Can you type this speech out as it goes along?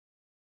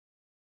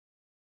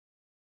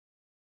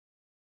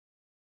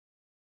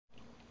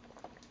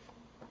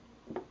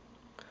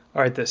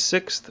All right, the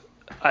sixth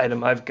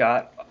item I've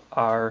got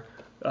are,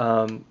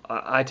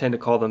 I tend to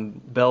call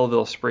them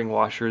Belleville spring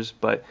washers,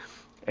 but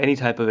any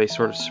type of a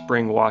sort of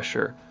spring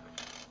washer,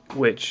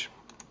 which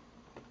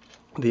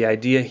the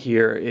idea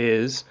here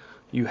is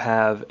you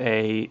have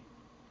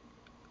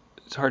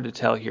it's hard to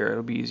tell here,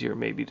 it'll be easier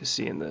maybe to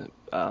see in the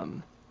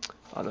on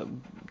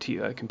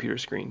the computer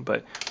screen,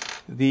 but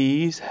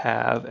these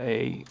have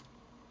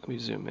let me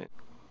zoom in.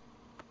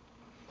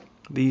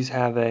 These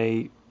have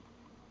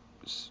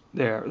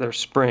they're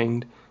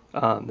springed,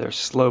 they're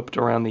sloped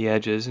around the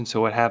edges, and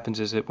so what happens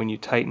is that when you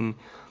tighten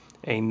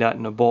a nut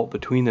and a bolt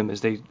between them,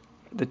 is they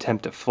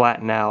attempt to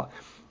flatten out,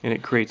 and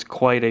it creates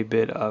quite a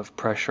bit of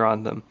pressure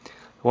on them.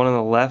 The one on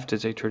the left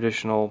is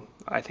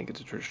I think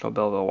it's a traditional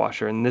Belleville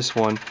washer, and this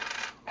one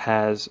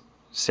has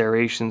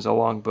serrations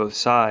along both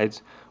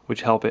sides,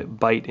 which help it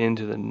bite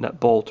into the nut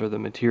bolt or the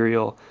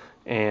material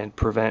and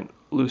prevent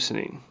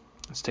loosening.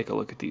 Let's take a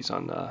look at these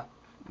on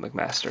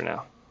McMaster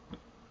now.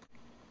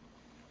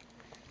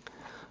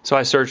 So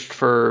I searched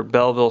for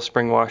Belleville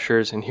spring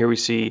washers, and here we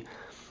see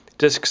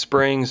disc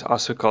springs,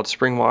 also called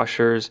spring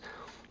washers,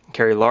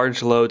 carry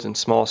large loads in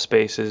small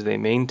spaces. They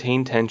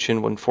maintain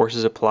tension when force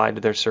is applied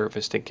to their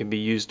surface and can be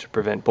used to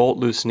prevent bolt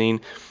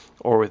loosening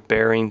or with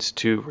bearings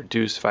to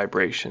reduce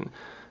vibration.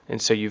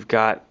 And so you've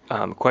got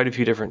quite a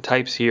few different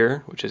types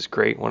here, which is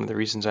great. One of the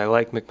reasons I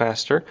like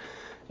McMaster.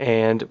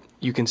 And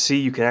you can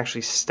see you can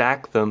actually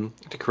stack them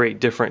to create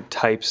different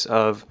types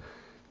of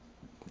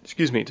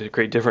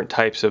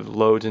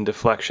loads and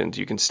deflections.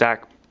 You can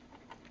stack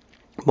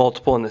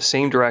multiple in the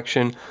same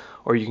direction,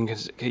 or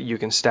you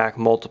can stack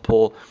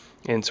multiple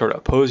in sort of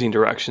opposing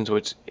directions,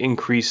 which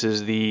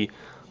increases the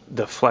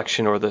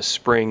deflection or the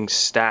spring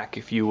stack,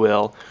 if you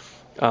will.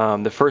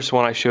 The first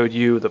one I showed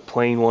you, the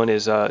plain one,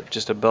 is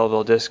just a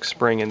Belleville disc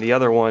spring, and the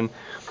other one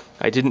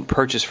I didn't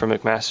purchase from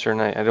McMaster,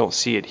 and I don't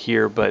see it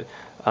here, but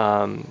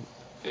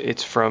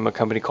it's from a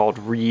company called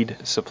Reed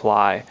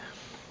Supply.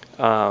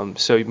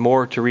 So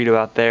more to read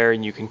about there,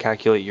 and you can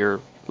calculate your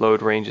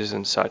load ranges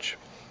and such.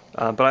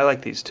 But I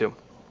like these too.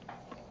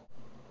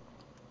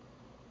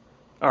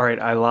 All right,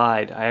 I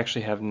lied. I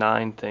actually have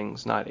 9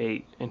 things, not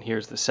 8, and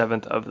here's the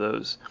 7th of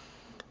those.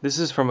 This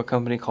is from a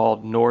company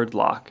called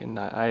Nordlock, and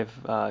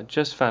I've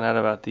just found out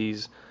about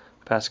these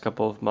the past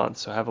couple of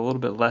months, so I have a little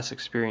bit less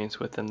experience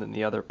with them than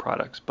the other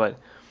products, but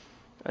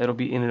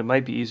it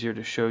might be easier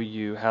to show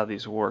you how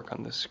these work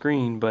on the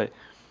screen. But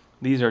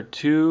these are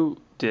 2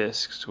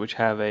 discs which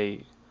have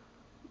a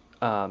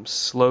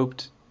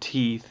sloped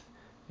teeth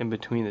in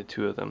between the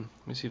 2 of them.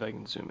 Let me see if I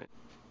can zoom in.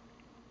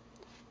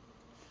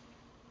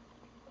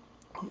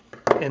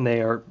 And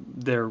they're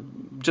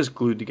just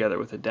glued together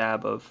with a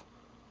dab of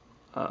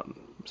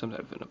some type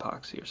of an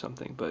epoxy or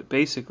something. But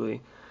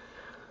basically,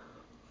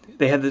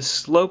 they have this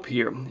slope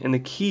here, and the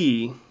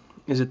key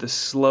is that the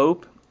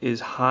slope is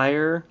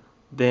higher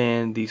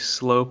than the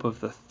slope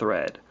of the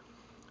thread.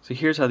 So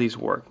here's how these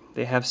work.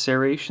 They have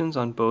serrations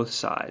on both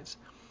sides,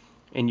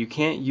 and you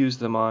can't use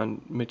them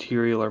on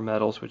material or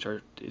metals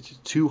it's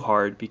too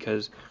hard,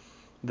 because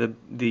the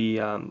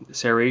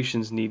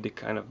serrations need to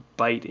kind of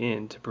bite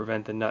in to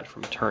prevent the nut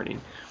from turning.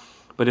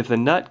 But if the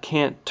nut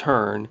can't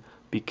turn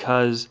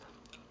because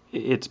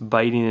it's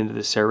biting into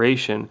the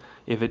serration,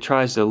 if it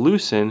tries to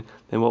loosen,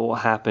 then what will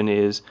happen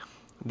is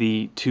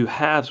the 2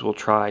 halves will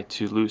try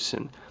to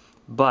loosen.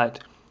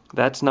 But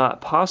that's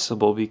not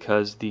possible,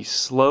 because the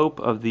slope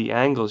of the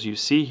angles you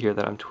see here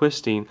that I'm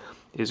twisting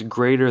is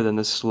greater than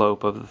the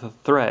slope of the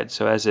thread.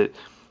 So as it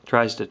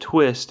tries to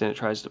twist and it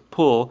tries to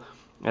pull,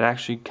 it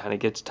actually kind of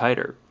gets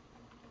tighter.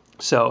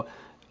 So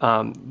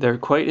they're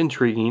quite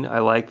intriguing. I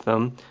like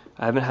them.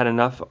 I haven't had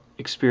enough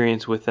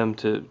experience with them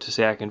to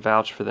say I can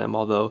vouch for them,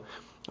 although,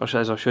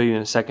 as I'll show you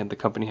in a second, the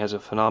company has a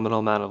phenomenal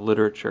amount of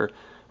literature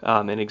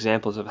and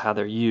examples of how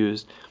they're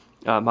used.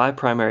 My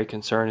primary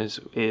concern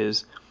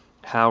is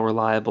how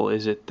reliable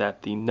is it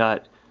that the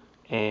nut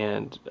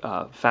and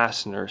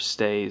fastener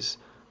stays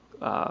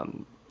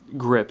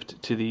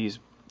gripped to the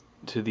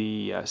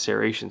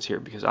serrations here,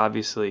 because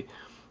obviously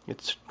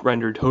it's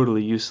rendered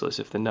totally useless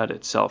if the nut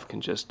itself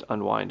can just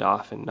unwind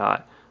off and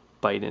not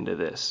bite into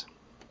this.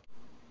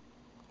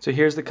 So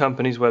here's the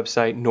company's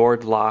website,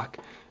 Nordlock,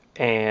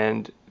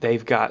 and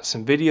they've got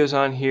some videos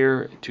on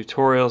here,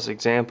 tutorials,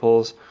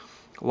 examples,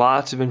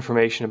 lots of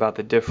information about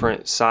the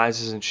different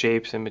sizes and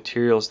shapes and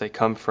materials they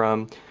come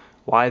from,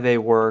 why they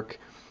work,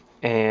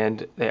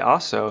 and they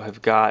also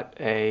have got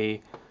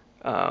see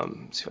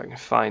if I can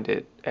find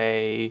it,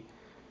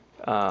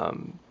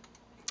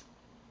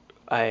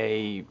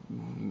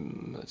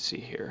 let's see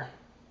here.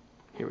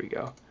 Here we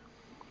go.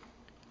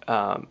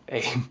 A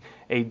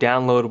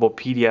downloadable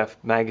PDF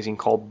magazine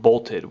called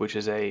Bolted, which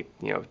is a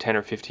 10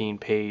 or 15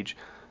 page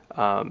piece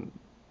of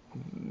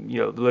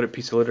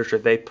literature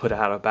they put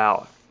out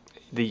about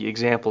the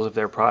examples of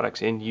their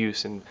products in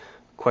use and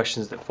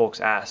questions that folks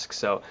ask.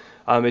 So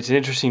it's an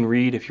interesting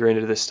read if you're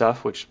into this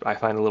stuff, which I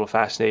find a little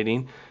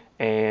fascinating.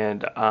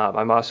 And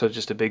I'm also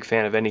just a big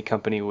fan of any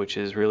company which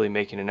is really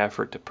making an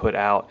effort to put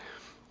out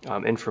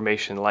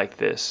information like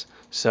this.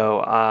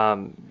 So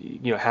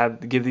you know,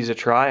 give these a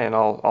try, and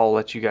I'll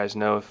let you guys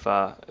know if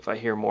I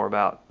hear more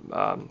about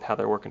how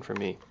they're working for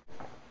me.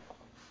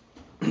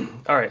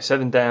 All right,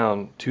 7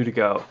 down, 2 to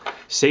go.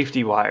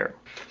 Safety wire.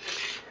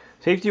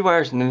 Safety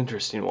wire is an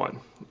interesting one.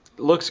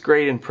 Looks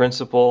great in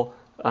principle.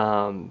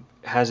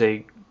 Has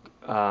a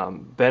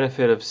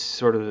benefit of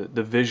sort of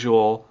the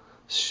visual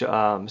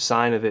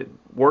sign of it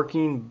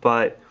working,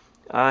 but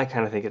I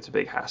kind of think it's a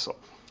big hassle.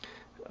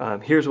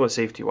 Here's what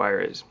safety wire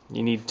is.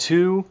 You need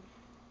 2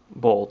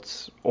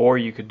 bolts, or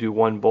you could do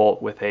 1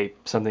 bolt with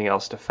something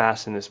else to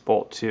fasten this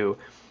bolt to.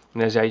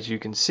 And as you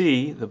can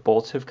see, the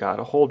bolts have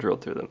got a hole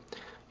drilled through them.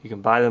 You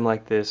can buy them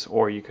like this,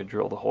 or you could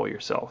drill the hole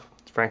yourself.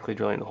 Frankly,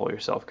 drilling the hole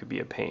yourself could be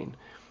a pain.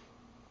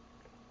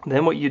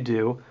 Then what you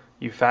do,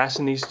 you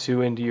fasten these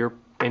 2 into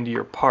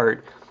your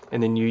part,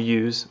 and then you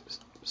use,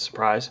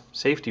 surprise,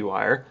 safety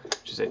wire,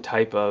 which is a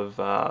type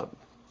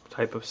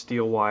of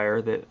steel wire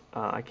that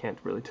I can't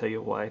really tell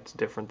you why it's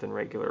different than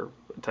regular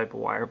type of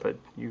wire, but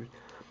you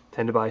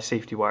tend to buy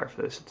safety wire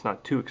for this. It's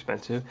not too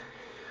expensive.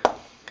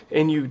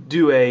 And you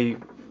do I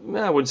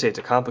wouldn't say it's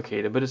a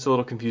complicated, but it's a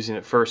little confusing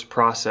at first,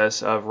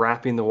 process of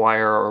wrapping the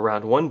wire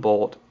around 1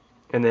 bolt,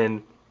 and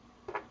then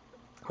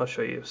I'll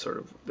show you sort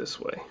of this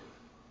way.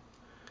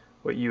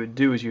 What you would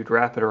do is you'd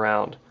wrap it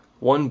around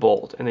 1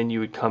 bolt, and then you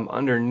would come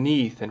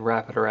underneath and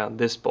wrap it around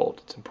this bolt.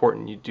 It's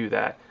important you do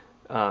that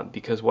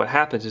because what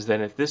happens is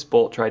then if this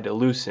bolt tried to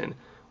loosen,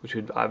 which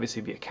would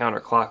obviously be a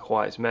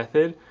counterclockwise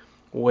method,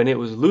 when it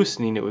was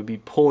loosening it would be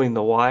pulling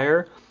the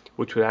wire,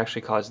 which would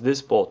actually cause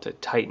this bolt to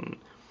tighten.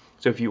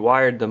 So if you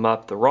wired them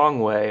up the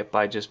wrong way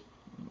by just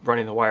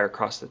running the wire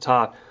across the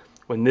top,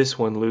 when this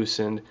one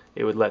loosened,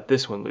 it would let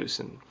this one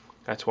loosen.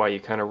 That's why you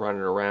kind of run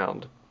it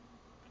around.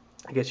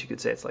 I guess you could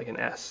say it's like an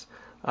S.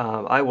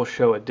 I will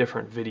show a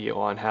different video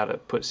on how to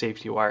put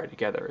safety wire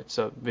together. It's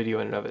a video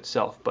in and of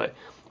itself, but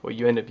what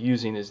you end up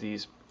using is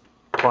these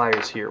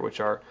pliers here,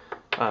 which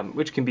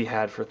can be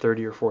had for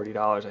 $30 or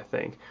 $40, I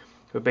think.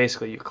 But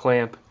basically, you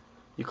clamp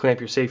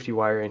your safety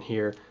wire in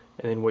here,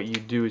 and then what you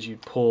do is you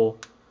pull.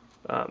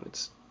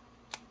 It's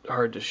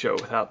hard to show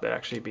without that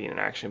actually being in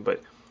action,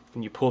 but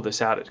when you pull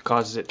this out, it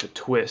causes it to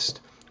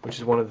twist, which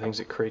is one of the things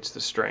that creates the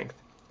strength.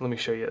 Let me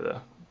show you the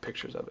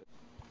pictures of it.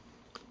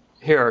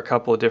 Here are a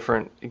couple of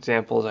different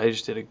examples. I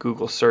just did a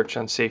Google search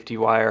on safety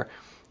wire.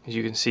 As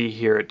you can see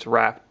here, it's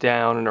wrapped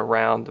down and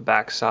around the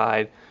back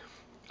side.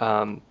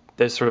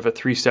 There's sort of a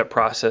 3-step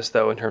process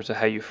though in terms of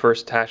how you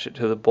first attach it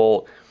to the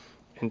bolt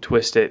and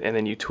twist it, and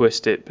then you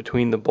twist it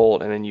between the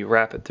bolt, and then you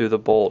wrap it through the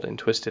bolt and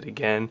twist it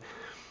again.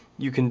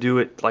 You can do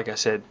it, like I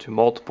said, to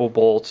multiple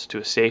bolts, to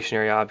a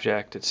stationary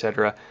object,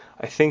 etc.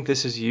 I think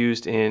this is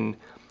used in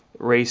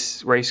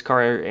race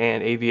car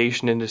and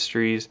aviation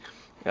industries.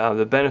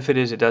 The benefit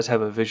is it does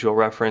have a visual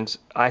reference.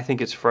 I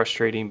think it's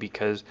frustrating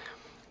because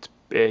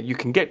you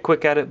can get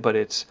quick at it, but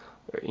it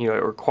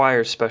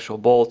requires special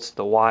bolts,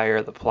 the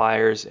wire, the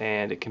pliers,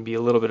 and it can be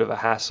a little bit of a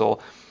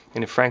hassle.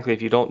 And frankly,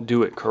 if you don't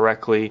do it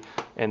correctly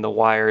and the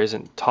wire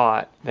isn't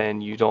taut,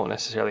 then you don't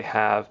necessarily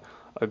have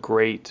a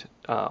great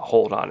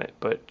hold on it.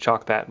 But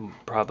chalk that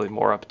probably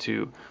more up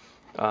to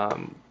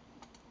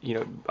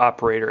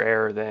operator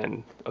error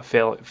than a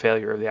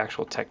failure of the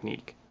actual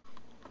technique.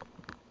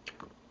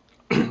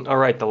 All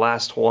right, the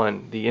last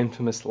one, the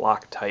infamous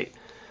Loctite.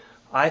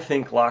 I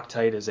think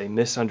Loctite is a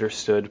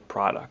misunderstood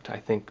product. I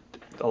think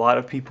a lot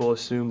of people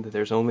assume that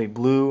there's only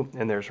blue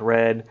and there's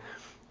red,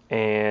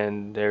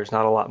 and there's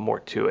not a lot more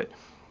to it.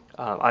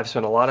 I've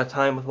spent a lot of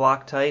time with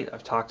Loctite.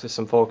 I've talked to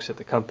some folks at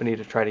the company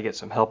to try to get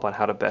some help on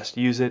how to best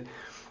use it,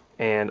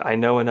 and I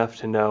know enough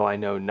to know I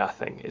know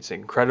nothing. It's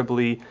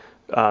incredibly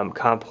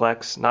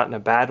complex, not in a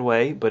bad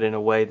way, but in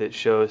a way that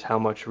shows how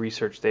much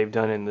research they've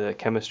done in the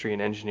chemistry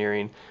and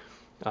engineering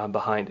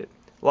behind it.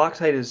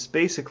 Loctite is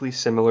basically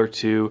similar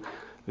to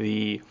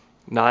the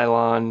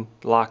nylon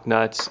lock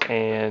nuts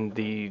and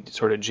the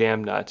sort of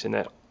jam nuts in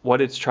that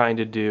what it's trying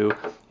to do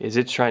is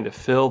it's trying to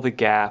fill the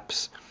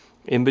gaps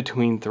in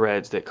between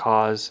threads that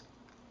cause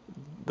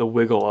the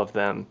wiggle of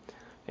them,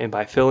 and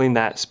by filling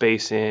that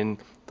space in,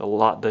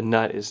 the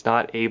nut is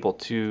not able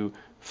to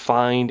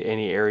find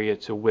any area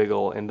to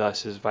wiggle and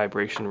thus is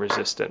vibration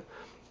resistant.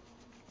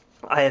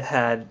 I have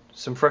had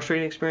some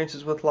frustrating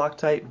experiences with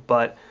Loctite,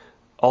 but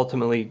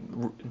ultimately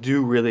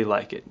do really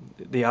like it.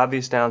 The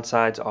obvious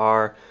downsides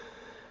are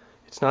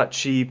it's not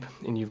cheap,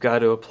 and you've got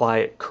to apply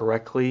it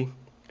correctly,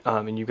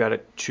 and you've got to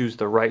choose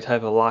the right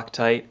type of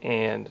Loctite,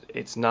 and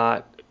it's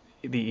not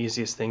the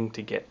easiest thing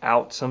to get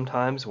out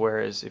sometimes,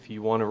 whereas if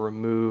you want to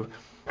remove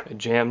a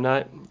jam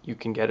nut, you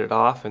can get it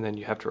off and then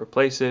you have to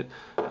replace it.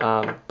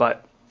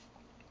 But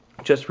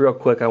just real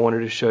quick, I wanted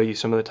to show you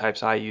some of the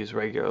types I use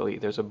regularly.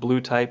 There's a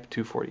blue type,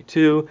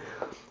 242.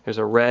 There's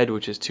a red,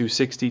 which is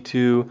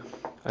 262.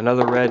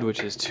 Another red,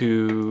 which is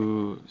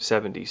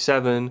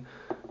 277.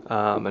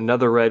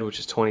 Another red, which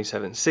is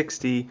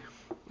 2760.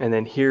 And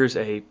then here's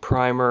a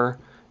primer,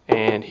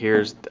 and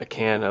here's a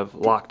can of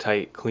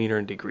Loctite cleaner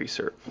and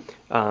degreaser.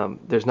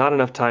 There's not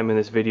enough time in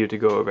this video to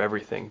go over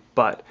everything,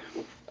 but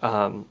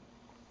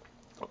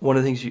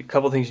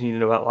couple things you need to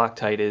know about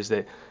Loctite is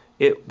that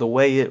the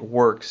way it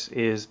works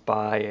is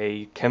by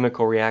a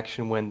chemical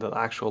reaction when the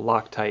actual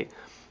Loctite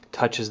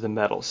touches the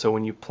metal. So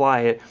when you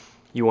apply it,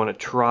 you want to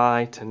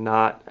try to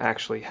not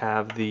actually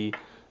have the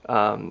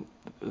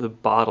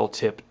bottle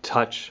tip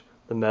touch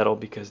the metal,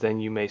 because then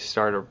you may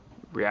start a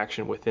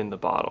reaction within the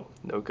bottle.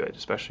 No good,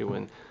 especially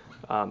when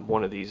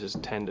one of these is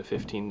 $10 to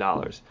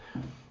 $15.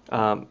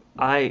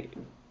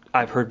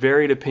 I've heard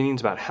varied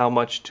opinions about how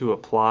much to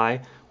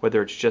apply,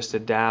 whether it's just a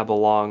dab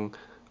along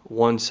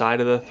one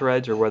side of the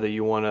threads, or whether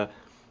you want to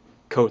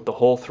coat the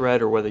whole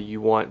thread, or whether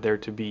you want there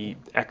to be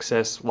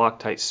excess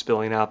Loctite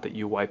spilling out that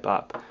you wipe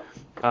up.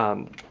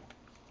 I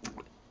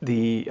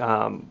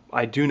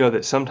do know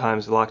that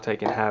sometimes Loctite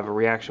can have a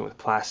reaction with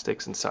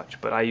plastics and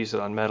such, but I use it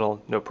on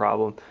metal, no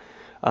problem.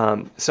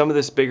 Some of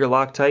this bigger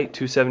Loctite,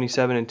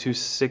 277 and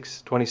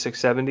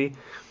 2670,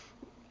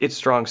 it's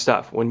strong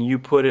stuff. When you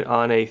put it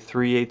on a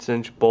 3/8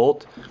 inch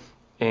bolt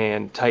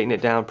and tighten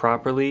it down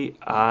properly,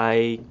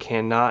 I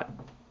cannot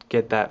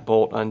get that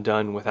bolt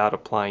undone without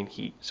applying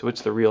heat. So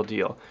it's the real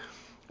deal.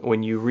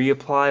 When you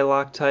reapply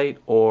Loctite,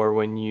 or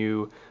when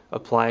you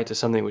apply it to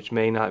something which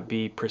may not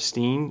be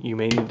pristine, you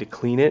may need to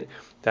clean it.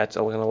 That's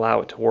going to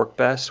allow it to work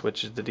best,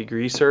 which is the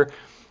degreaser.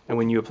 And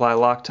when you apply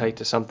Loctite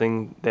to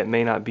something that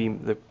may not be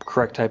the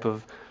correct type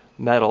of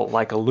metal,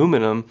 like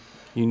aluminum,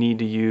 you need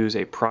to use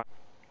a primer.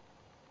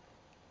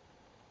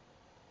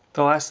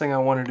 The last thing I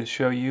wanted to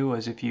show you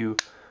was, if you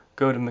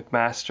go to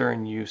McMaster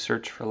and you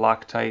search for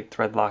Loctite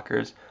thread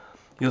lockers,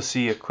 you'll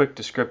see a quick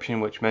description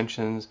which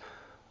mentions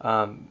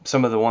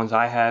some of the ones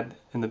I had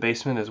in the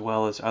basement, as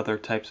well as other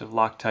types of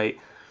Loctite.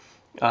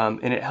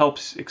 And it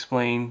helps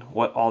explain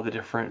what all the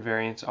different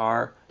variants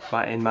are.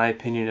 In my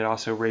opinion, it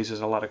also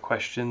raises a lot of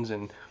questions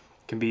and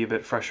can be a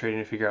bit frustrating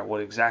to figure out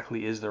what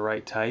exactly is the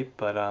right type.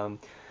 But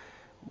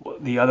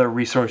the other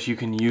resource you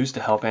can use to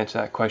help answer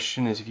that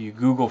question is, if you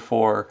Google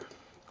for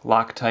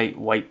Loctite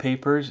white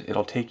papers,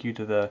 it'll take you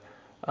to the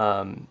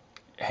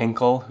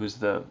Henkel, who's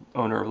the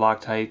owner of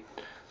Loctite,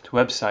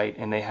 website,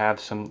 and they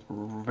have some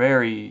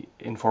very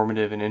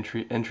informative and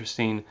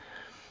interesting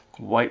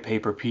white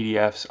paper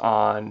PDFs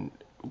on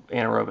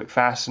anaerobic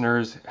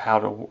fasteners,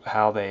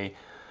 how they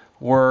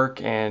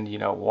work, and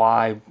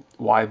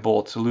why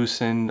bolts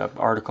loosen, an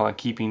article on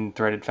keeping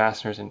threaded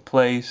fasteners in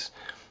place,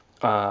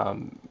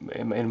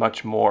 and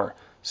much more.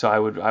 So I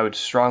would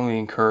strongly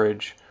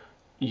encourage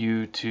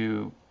you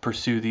to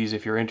pursue these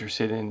if you're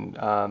interested in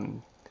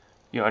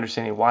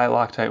understanding why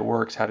Loctite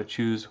works, how to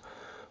choose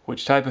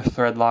which type of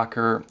thread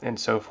locker, and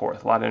so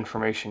forth. A lot of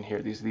information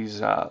here. These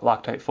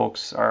Loctite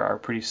folks are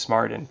pretty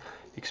smart and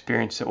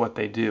experienced at what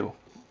they do.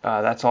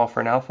 That's all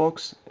for now,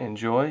 folks.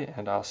 Enjoy,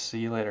 and I'll see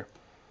you later.